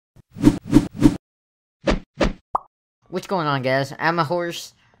What's going on, guys? I'm a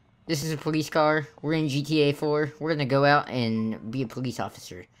horse. This is a police car. We're in GTA 4. We're gonna go out and be a police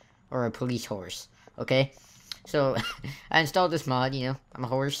officer. Or a police horse. Okay? So, I installed this mod, you know. I'm a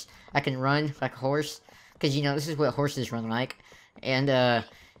horse. I can run like a horse. Because, you know, this is what horses run like. And,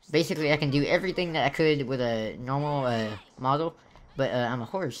 basically I can do everything that I could with a normal, model. But, I'm a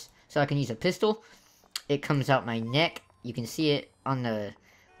horse. So I can use a pistol. It comes out my neck. You can see it on the...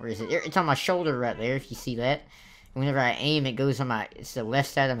 Where is it? It's on my shoulder right there, if you see that. Whenever I aim, it goes on my... It's the left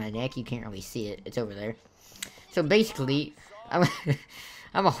side of my neck. You can't really see it. It's over there. So basically, I'm,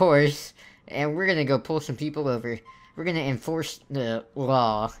 I'm a horse, and we're gonna go pull some people over. We're gonna enforce the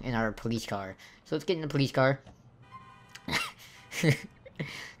law in our police car. So let's get in the police car.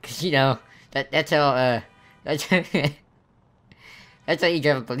 Cause you know, that's how, that's, that's how you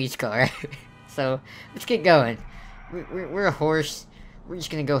drive a police car. So, let's get going. We're a horse. We're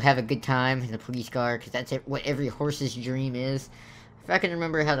just gonna go have a good time in the police car, because that's what every horse's dream is. If I can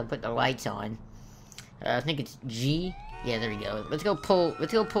remember how to put the lights on. I think it's G. Yeah, there we go. Let's go pull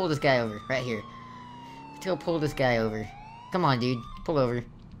this guy over, right here. Let's go pull this guy over. Come on, dude. Pull over.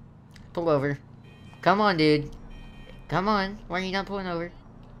 Pull over. Come on, dude. Come on. Why are you not pulling over?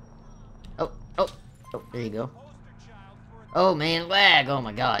 Oh, there you go. Oh, man, lag. Oh,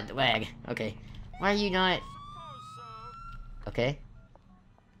 my God, lag. Okay. Why are you not... Okay.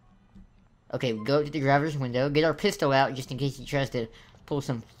 Okay, we go to the driver's window, get our pistol out just in case he tries to pull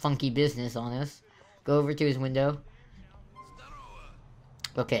some funky business on us. Go over to his window.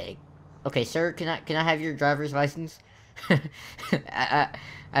 Okay. Okay, sir, can I have your driver's license?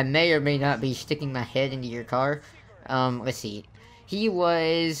 I may or may not be sticking my head into your car. Let's see. He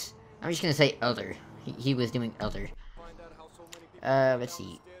was... I'm just gonna say other. He was doing other. Let's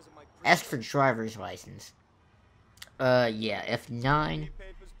see. Ask for driver's license. Yeah, F9.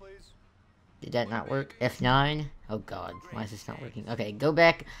 Did that not work? F9? Oh god, why is this not working? Okay, go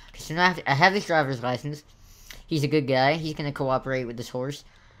back. Okay, so now I have this driver's license. He's a good guy. He's gonna cooperate with this horse.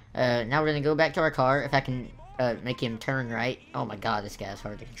 Now we're gonna go back to our car. If I can, make him turn right. Oh my god, this guy's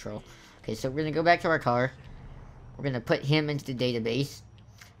hard to control. Okay, so we're gonna go back to our car. We're gonna put him into the database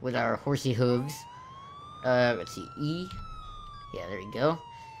with our horsey hooves. Let's see, E. Yeah, there we go.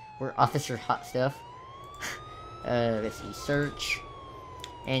 We're Officer Hot Stuff. Let's see, search.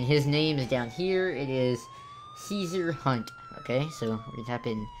 And his name is down here. It is Caesar Hunt. Okay, so we're gonna type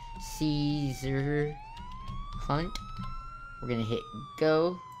in Caesar Hunt. We're gonna hit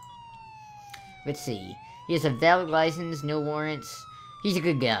go. Let's see. He has a valid license, no warrants. He's a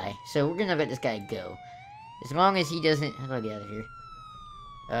good guy, so we're gonna let this guy go. As long as he doesn't... How do I get out of here?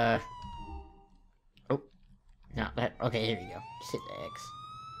 Oh. Not that... Okay, here we go. Just hit the X.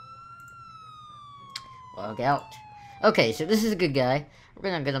 Log out. Okay, so this is a good guy. We're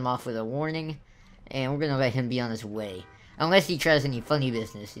gonna get him off with a warning, and we're gonna let him be on his way. Unless he tries any funny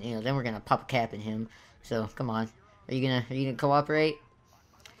business, you know, then we're gonna pop a cap in him. So, come on. Are you gonna cooperate?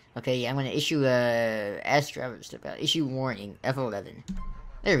 Okay, yeah, I'm gonna issue ask driver step out. Issue warning, F11.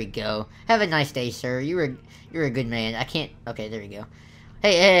 There we go. Have a nice day, sir. You're a good man. I can't... Okay, there we go.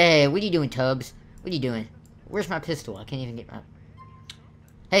 Hey, what are you doing, Tubbs? What are you doing? Where's my pistol? I can't even get my...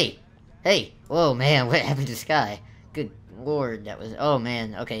 Hey! Whoa, man, what happened to Sky? Good lord, that was... Oh,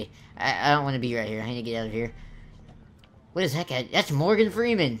 man, okay. I don't want to be right here. I need to get out of here. What is that guy? That's Morgan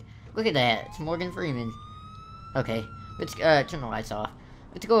Freeman! Look at that. It's Morgan Freeman. Okay. Let's, turn the lights off.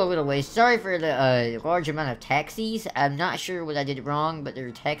 Let's go a little ways. Sorry for the, large amount of taxis. I'm not sure what I did wrong, but there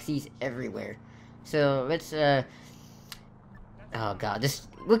are taxis everywhere. So, let's, Oh, God.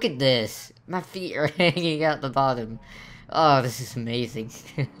 Look at this. My feet are hanging out the bottom. Oh, this is amazing.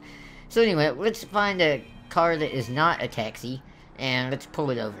 So anyway, let's find a car that is not a taxi, and let's pull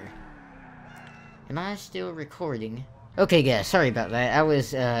it over. Am I still recording? Okay, guys, sorry about that.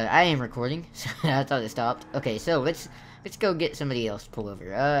 I am recording, so I thought it stopped. Okay, so let's go get somebody else to pull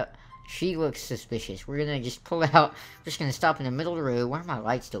over. She looks suspicious. We're gonna just pull out. We're just gonna stop in the middle of the road. Why are my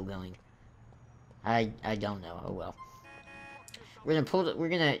lights still going? I don't know. Oh well. We're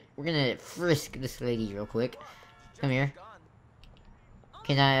gonna frisk this lady real quick. Come here.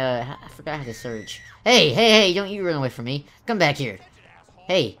 Can I forgot how to search. Hey, don't you run away from me. Come back here.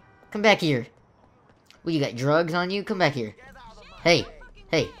 Hey, come back here. What, you got drugs on you? Come back here. Hey.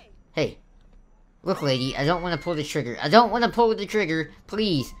 Look, lady, I don't want to pull the trigger. I don't want to pull the trigger.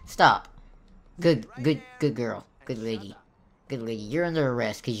 Please, stop. Good girl. Good lady. You're under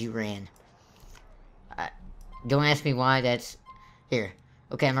arrest because you ran. Don't ask me why, that's... Here.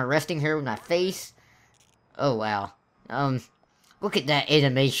 Okay, I'm arresting her with my face. Oh, wow. Look at that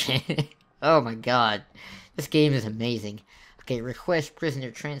animation. Oh my god. This game is amazing. Okay, request prisoner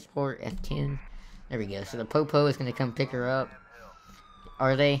transport, F10. There we go. So the Popo is gonna come pick her up.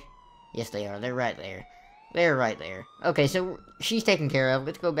 Are they? Yes, they are. They're right there. They're right there. Okay, so she's taken care of.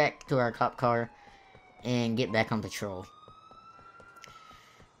 Let's go back to our cop car and get back on patrol.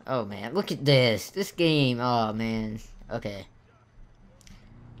 Oh, man. Look at this. This game. Oh, man. Okay.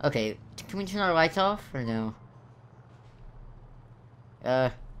 Okay. Can we turn our lights off or no?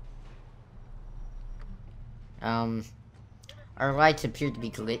 Our lights appear to be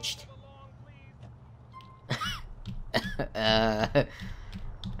glitched.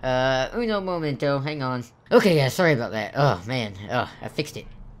 Uno momento, hang on. Okay, yeah, sorry about that. Oh, man. Oh, I fixed it.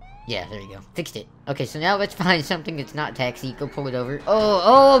 Yeah, there you go. Fixed it. Okay, so now let's find something that's not taxi. Go pull it over.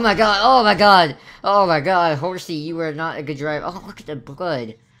 Oh my god, oh my god. Oh my god, Horsey, you are not a good driver. Oh, look at the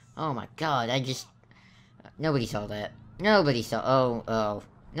blood. Oh my god, nobody saw that. Nobody saw,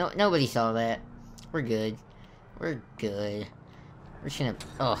 No, nobody saw that. We're good. We're good. We're just gonna,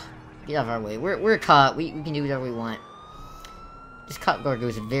 get out of our way. We're a cop. We can do whatever we want. This cop car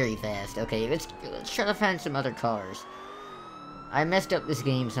goes very fast. Okay, let's try to find some other cars. I messed up this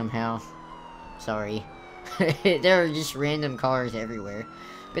game somehow. Sorry. There are just random cars everywhere.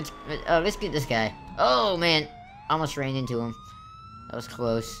 Let's get this guy. Oh man, almost ran into him. That was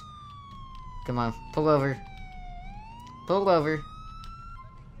close. Come on, pull over. Pull over.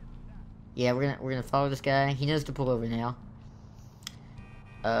 Yeah, we're gonna follow this guy. He knows to pull over now.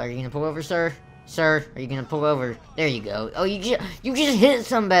 Are you gonna pull over, sir? Sir, are you gonna pull over? There you go. Oh, you just hit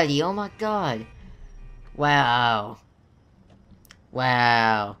somebody. Oh my god. Wow.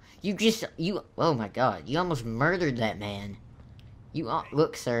 Wow. Oh my god. You almost murdered that man.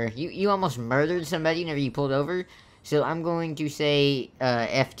 Look, sir. You almost murdered somebody whenever you pulled over. So I'm going to say,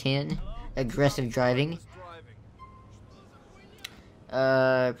 F10. Aggressive driving.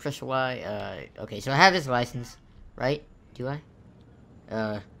 Press Y. Okay, so I have his license. Right? Do I?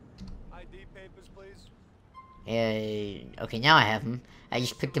 ID papers, please. Okay, now I have him. I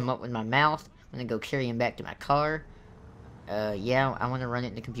just picked him up with my mouth. I'm gonna go carry him back to my car. Yeah, I want to run it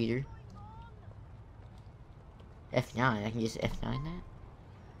in the computer. F9, I can just F9 that?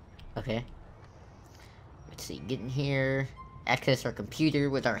 Okay. Let's see, get in here. Access our computer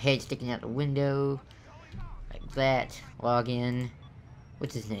with our head sticking out the window. Like that. Log in.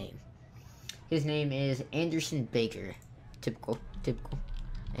 What's his name? His name is Anderson Baker. Typical.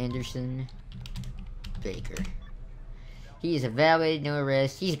 Anderson Baker. He is a valid, no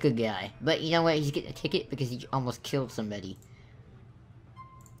arrest. He's a good guy. But you know what? He's getting a ticket because he almost killed somebody.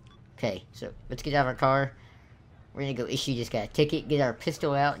 Okay, so let's get out of our car. We're gonna go issue this guy a ticket. Get our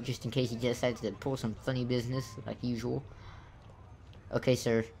pistol out just in case he decides to pull some funny business like usual. Okay,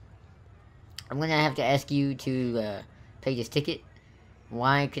 sir. I'm gonna have to ask you to pay this ticket.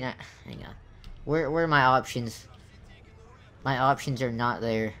 Why can I... Hang on. Where are my options? My options are not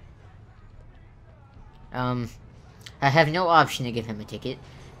there. I have no option to give him a ticket.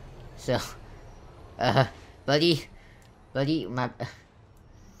 So, buddy, I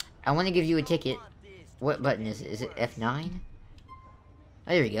want to give you a ticket. What button is it? Is it F9?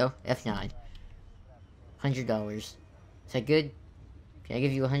 Oh, there we go. F9. $100. Is that good? Can I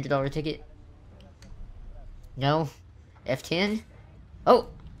give you a $100 ticket? No? F10? Oh!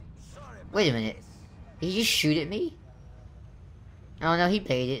 Wait a minute. Did he just shoot at me? Oh no, he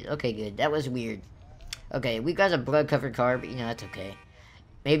paid it. Okay, good. That was weird. Okay, we got a blood-covered car, but you know, that's okay.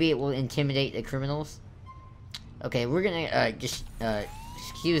 Maybe it will intimidate the criminals. Okay, we're gonna,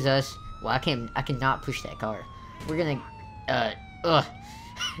 excuse us. Well, I cannot push that car. We're gonna,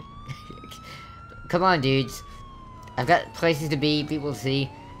 Come on, dudes. I've got places to be, people to see.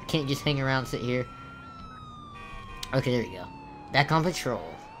 I can't just hang around, sit here. Okay, there we go. Back on patrol.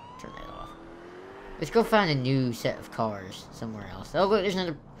 Turn that off. Let's go find a new set of cars somewhere else. Oh, look, there's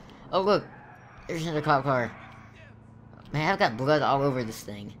another... Oh, look. There's another cop car. Man, I've got blood all over this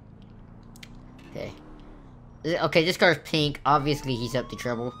thing. Okay. Okay, this car's pink. Obviously, he's up to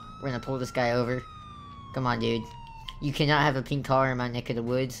trouble. We're gonna pull this guy over. Come on, dude. You cannot have a pink car in my neck of the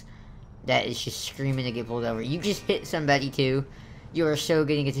woods. That is just screaming to get pulled over. You just hit somebody, too. You are so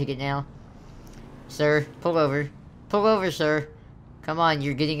getting a ticket now. Sir, pull over. Pull over, sir. Come on,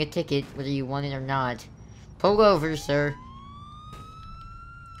 you're getting a ticket, whether you want it or not. Pull over, sir.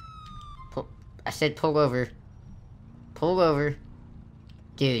 I said pull over. Pull over.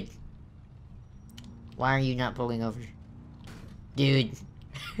 Dude. Why are you not pulling over? Dude.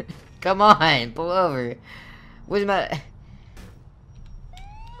 Come on, pull over. Where's my...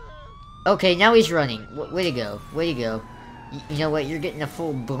 Okay, now he's running. Way to go. Way to go. You know what? You're getting a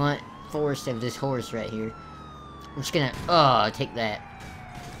full blunt force of this horse right here. I'm just gonna... Oh, take that.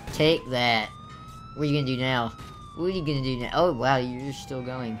 Take that. What are you gonna do now? What are you gonna do now? Oh, wow, you're still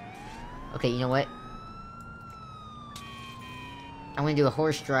going. Okay, you know what? I'm gonna do a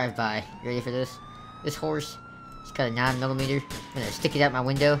horse drive-by. You ready for this? This horse, it's got a 9mm. I'm gonna stick it out my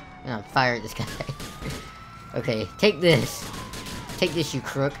window. I'm gonna fire at this guy. Okay, take this. Take this, you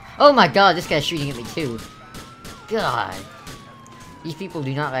crook. Oh my god, this guy's shooting at me too. God. These people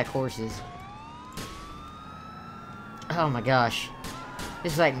do not like horses. Oh my gosh.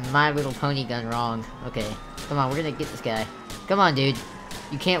 This is like My Little Pony gone wrong. Okay, come on, we're gonna get this guy. Come on, dude.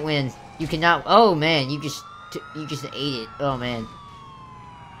 You can't win. You cannot. Oh man, you just ate it. Oh man.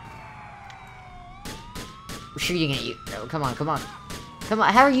 We're shooting at you. Oh, come on, come on. Come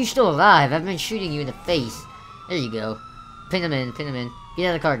on, how are you still alive? I've been shooting you in the face. There you go. Pin him in, pin him in. Get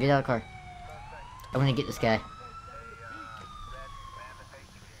out of the car, get out of the car. I wanna get this guy.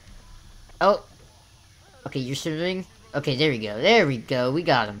 Oh. Okay, you're surrendering? Okay, there we go. There we go. We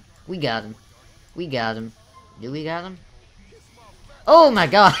got him. We got him. We got him. Do we got him? Oh my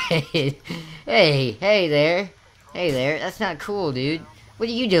god! Hey, hey there. Hey there. That's not cool, dude. What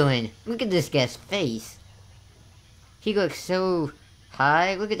are you doing? Look at this guy's face. He looks so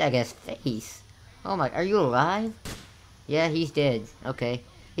high. Look at that guy's face. Oh my, are you alive? Yeah, he's dead. Okay.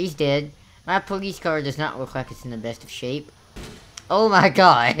 He's dead. My police car does not look like it's in the best of shape. Oh my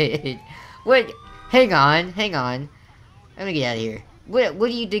god. What? Hang on, hang on. I'm gonna get out of here. What do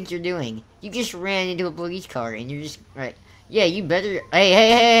you think you're doing? You just ran into a police car and you're just, right. Yeah, you better,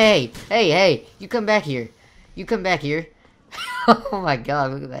 hey, you come back here. You come back here. Oh my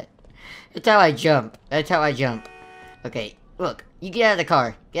god, look at that. That's how I jump. That's how I jump. Okay, look, you get out of the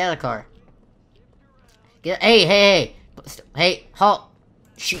car. Get out of the car. Hey, halt.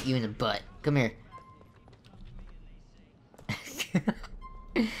 Shoot you in the butt. Come here.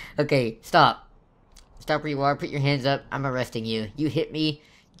 Okay, stop. Stop where you are. Put your hands up. I'm arresting you. You hit me.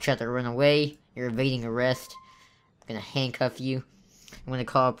 You tried to run away. You're evading arrest. I'm gonna handcuff you. I'm gonna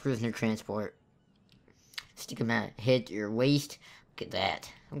call prisoner transport. Stick him out. Head to your waist. Look at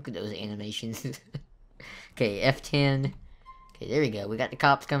that. Look at those animations. Okay, F10. Okay, there we go. We got the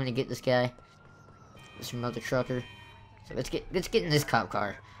cops coming to get this guy. This mother trucker. So let's get in this cop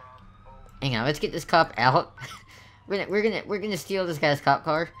car. Hang on, let's get this cop out. we're gonna steal this guy's cop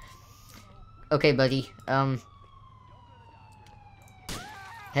car. Okay, buddy.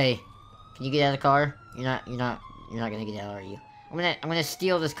 Hey, can you get out of the car? You're not gonna get out, are you? I'm gonna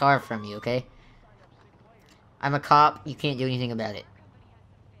steal this car from you, okay? I'm a cop. You can't do anything about it.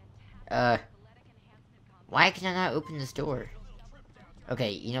 Why can I not open this door?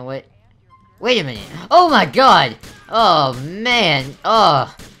 Okay, you know what? Wait a minute. Oh my god! Oh man!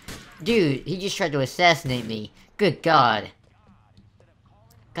 Oh, dude, he just tried to assassinate me. Good god.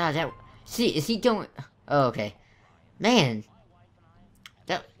 God, that. See, is he doing? Oh, okay. Man,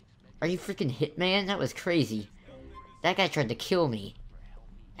 that. Are you freaking Hitman? That was crazy. That guy tried to kill me.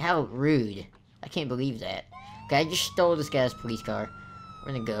 How rude. I can't believe that. Okay, I just stole this guy's police car.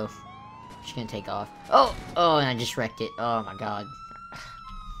 We're gonna go. Just gonna take off. Oh, and I just wrecked it. Oh my god.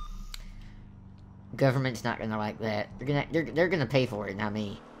 Government's not gonna like that. They're gonna pay for it, not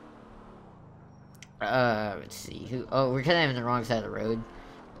me. Let's see. Oh, we're kinda on the wrong side of the road.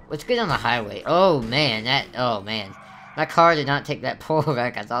 Let's get on the highway. Oh man, my car did not take that pull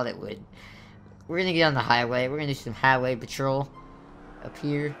like I thought it would. We're gonna get on the highway. We're gonna do some highway patrol up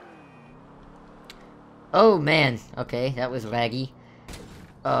here. Oh man, okay, that was laggy.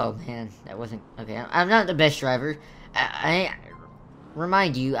 Oh man, that wasn't okay. I'm not the best driver. I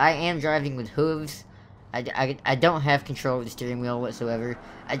remind you, I am driving with hooves. I don't have control of the steering wheel whatsoever.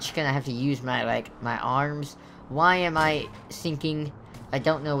 I just gonna have to use my arms. Why am I sinking? I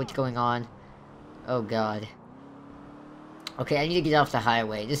don't know what's going on. Oh god. Okay, I need to get off the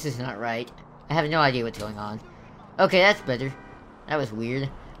highway. This is not right. I have no idea what's going on. Okay, that's better. That was weird.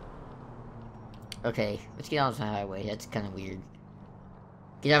 Okay, let's get off the highway. That's kind of weird.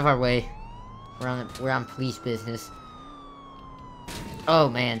 Get out of our way. We're on police business. Oh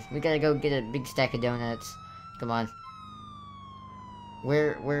man, we gotta go get a big stack of donuts. Come on.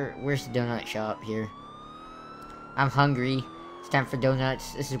 Where's the donut shop here? I'm hungry. It's time for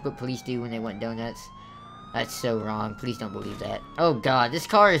donuts. This is what police do when they want donuts. That's so wrong. Please don't believe that. Oh god, this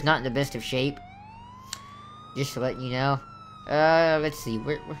car is not in the best of shape. Just to let you know. Let's see.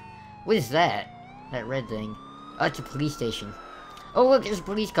 What is that? That red thing. Oh, it's a police station. Oh look, there's a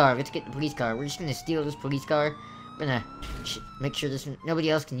police car. Let's get the police car. We're just gonna steal this police car. We're gonna make sure nobody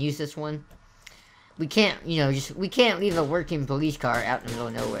else can use this one. We can't, we can't leave a working police car out in the middle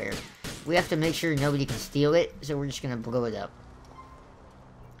of nowhere. We have to make sure nobody can steal it, so we're just gonna blow it up.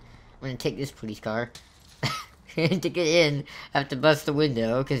 I'm gonna take this police car. And to get in, I have to bust the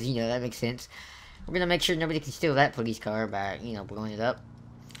window, because, that makes sense. We're gonna make sure nobody can steal that police car by, blowing it up.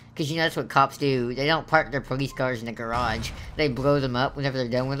 Because, you know, that's what cops do. They don't park their police cars in the garage. They blow them up whenever they're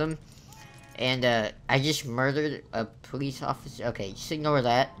done with them. And, I just murdered a police officer. Okay, just ignore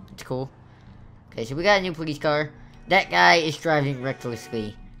that. It's cool. Okay, so we got a new police car. That guy is driving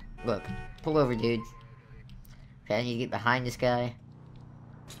recklessly. Look, pull over, dude. Okay, I need to get behind this guy.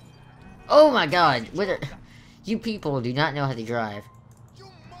 Oh my god! What are... You people do not know how to drive.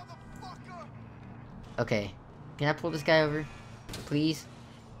 Okay. Can I pull this guy over? Please?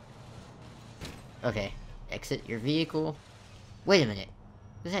 Okay. Exit your vehicle. Wait a minute.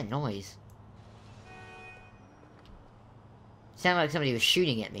 What's that noise? Sounded like somebody was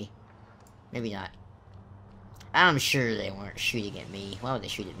shooting at me. Maybe not. I'm sure they weren't shooting at me. Why would they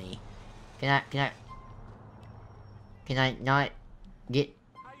shoot at me? Can I not get...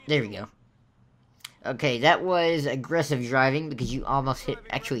 There we go. Okay, that was aggressive driving because you almost hit...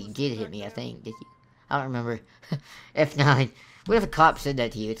 Actually, you did hit me, I think. Did you? I don't remember. F9. What if a cop said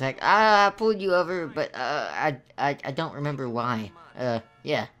that to you? It's like, I pulled you over, but, I don't remember why.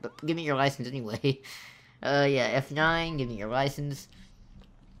 Yeah, but give me your license anyway. Yeah, F9, give me your license.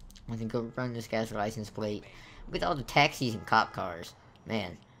 I can go run this guy's license plate. Look at all the taxis and cop cars.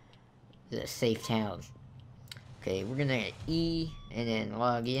 Man, this is a safe town. Okay, we're gonna E, and then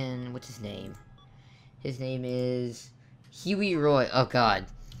log in. What's his name? His name is Huey Roy. Oh god.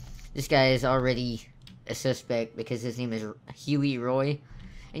 This guy is already a suspect because his name is Huey Roy.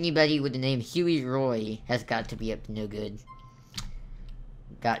 Anybody with the name Huey Roy has got to be up to no good.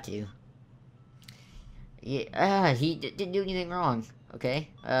 Got to. Yeah, he didn't do anything wrong. Okay,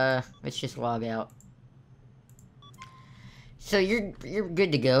 let's just log out. So you're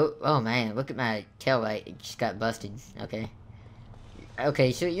good to go. Oh man, look at my taillight. It just got busted. Okay.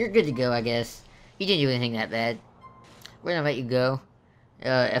 Okay, so you're good to go, I guess. You didn't do anything that bad. We're gonna let you go.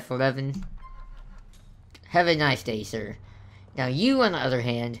 F11. Have a nice day, sir. Now you, on the other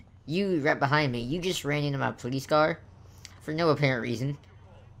hand, you right behind me, you just ran into my police car for no apparent reason.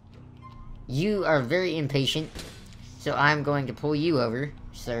 You are very impatient, so I'm going to pull you over,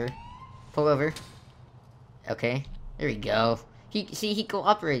 sir. Pull over. Okay, there we go. He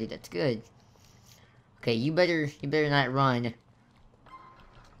cooperated. That's good. Okay, you better not run.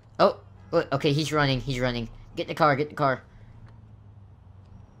 Oh, okay, he's running. Get in the car. Get in the car.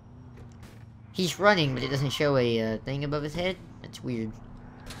 He's running, but it doesn't show a thing above his head. That's weird.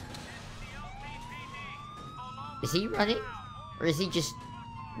 Is he running, or is he just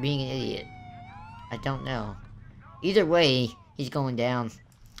being an idiot? I don't know. Either way, he's going down.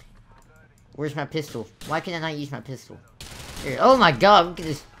 Where's my pistol? Why can I not use my pistol? Here. Oh my god, look at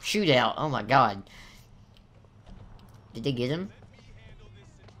this shootout. Oh my god. Did they get him?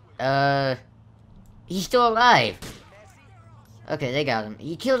 He's still alive. Okay, they got him.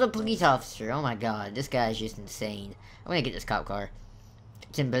 He killed a police officer. Oh my god, this guy's just insane. I'm gonna get this cop car.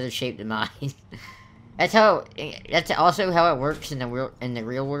 It's in better shape than mine. That's also how it works in the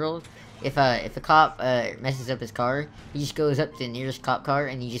real world. If a cop messes up his car, he just goes up to the nearest cop car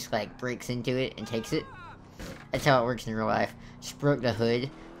and he just like breaks into it and takes it. That's how it works in real life. Just broke the hood.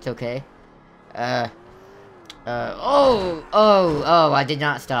 It's okay. Oh, I did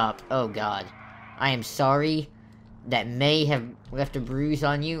not stop. Oh god. I am sorry. That may have left a bruise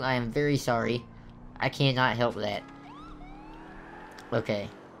on you. I am very sorry. I cannot help that. Okay.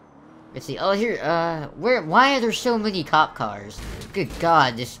 Let's see. Oh, here, why are there so many cop cars? Good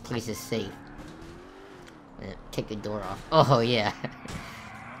god, this place is safe. Take the door off. Oh, yeah.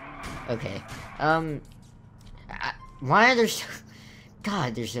 Okay. Why are there so...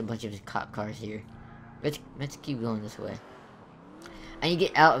 God, there's a bunch of cop cars here. Let's keep going this way. I need to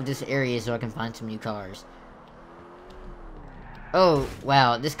get out of this area so I can find some new cars. Oh,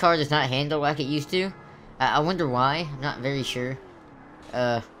 wow, this car does not handle like it used to. I wonder why. I'm not very sure.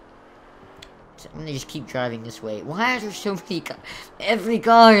 So I'm gonna just keep driving this way. Why are there so many Every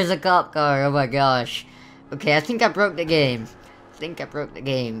car is a cop car, oh my gosh. Okay, I think I broke the game.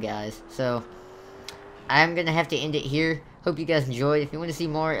 Guys. So, I'm gonna have to end it here. Hope you guys enjoyed. If you want to see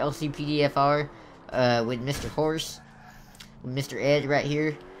more LCPDFR, with Mr. Horse, with Mr. Ed right here.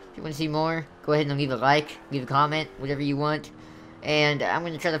 If you want to see more, go ahead and leave a like, leave a comment, whatever you want. And I'm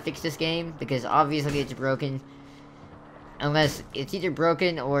going to try to fix this game, because obviously it's broken. Unless it's either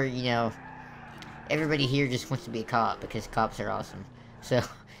broken or, you know, everybody here just wants to be a cop, because cops are awesome. So,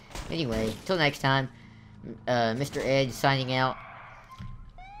 anyway, till next time, Mr. Ed signing out.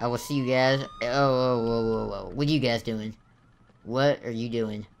 I will see you guys. Whoa. What are you guys doing? What are you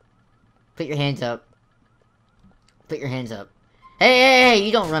doing? Put your hands up. Put your hands up. Hey,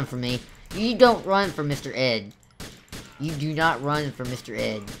 you don't run from me. You don't run from Mr. Ed. You do not run from Mr.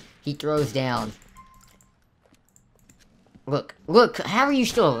 Ed. He throws down. Look, how are you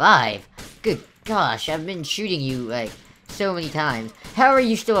still alive? Good gosh, I've been shooting you, like, so many times. How are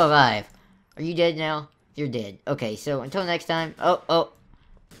you still alive? Are you dead now? You're dead. Okay, so until next time. Oh.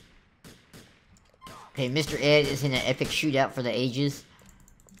 Okay, Mr. Ed is in an epic shootout for the ages.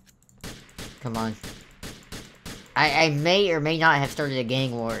 Come on. I may or may not have started a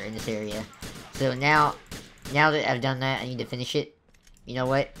gang war in this area. So now that I've done that, I need to finish it. You know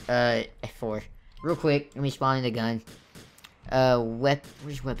what? F4. Real quick, let me spawn in the gun.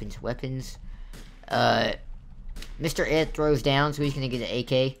 Where's weapons? Weapons. Mr. Ed throws down, so he's gonna get an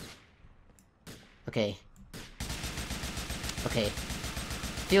AK. Okay.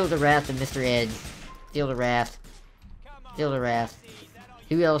 Feel the wrath of Mr. Ed. Feel the wrath. Feel the wrath.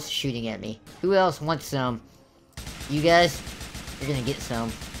 Who else is shooting at me? Who else wants some? You guys? You're gonna get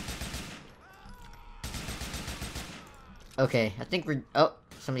some. Okay, I think we're... Oh,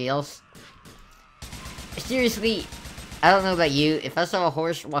 somebody else. Seriously, I don't know about you. If I saw a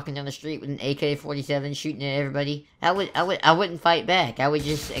horse walking down the street with an AK-47 shooting at everybody, I wouldn't fight back. I would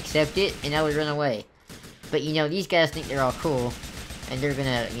just accept it and I would run away. But you know, these guys think they're all cool, and they're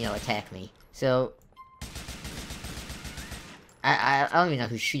gonna, you know, attack me. So I don't even know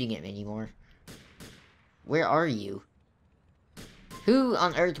who's shooting at me anymore. Where are you? Who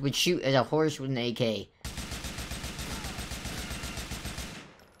on earth would shoot at a horse with an AK?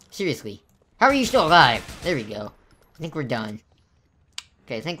 Seriously. How are you still alive? There we go. I think we're done.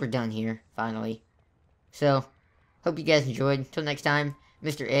 Okay, I think we're done here, finally. So, hope you guys enjoyed. Until next time,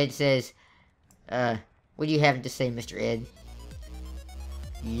 Mr. Ed says, what do you have to say, Mr. Ed?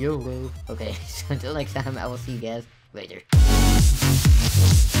 YOLO. Okay, so until next time, I will see you guys later.